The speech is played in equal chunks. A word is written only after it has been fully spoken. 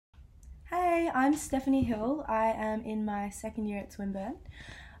Hi, I'm Stephanie Hill. I am in my second year at Swinburne.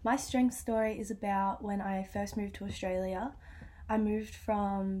 My strength story is about when I first moved to Australia. I moved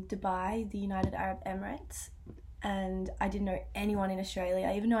from Dubai, the United Arab Emirates, and I didn't know anyone in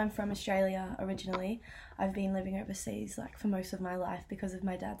Australia. Even though I'm from Australia originally, I've been living overseas for most of my life because of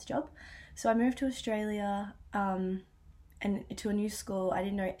my dad's job. So I moved to Australia and to a new school. I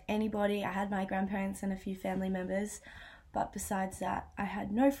didn't know anybody. I had my grandparents and a few family members, but besides that, I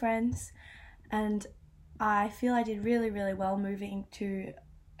had no friends, and I feel I did really, really well moving to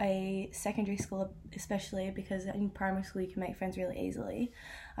a secondary school, especially because in primary school you can make friends really easily.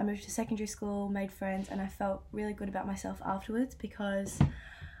 I moved to secondary school, made friends, and I felt really good about myself afterwards because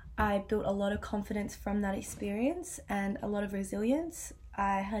I built a lot of confidence from that experience and a lot of resilience.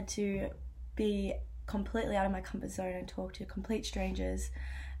 I had to be completely out of my comfort zone and talk to complete strangers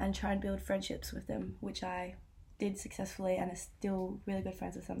and try and build friendships with them, which I did successfully, and are still really good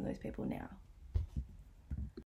friends with some of those people now.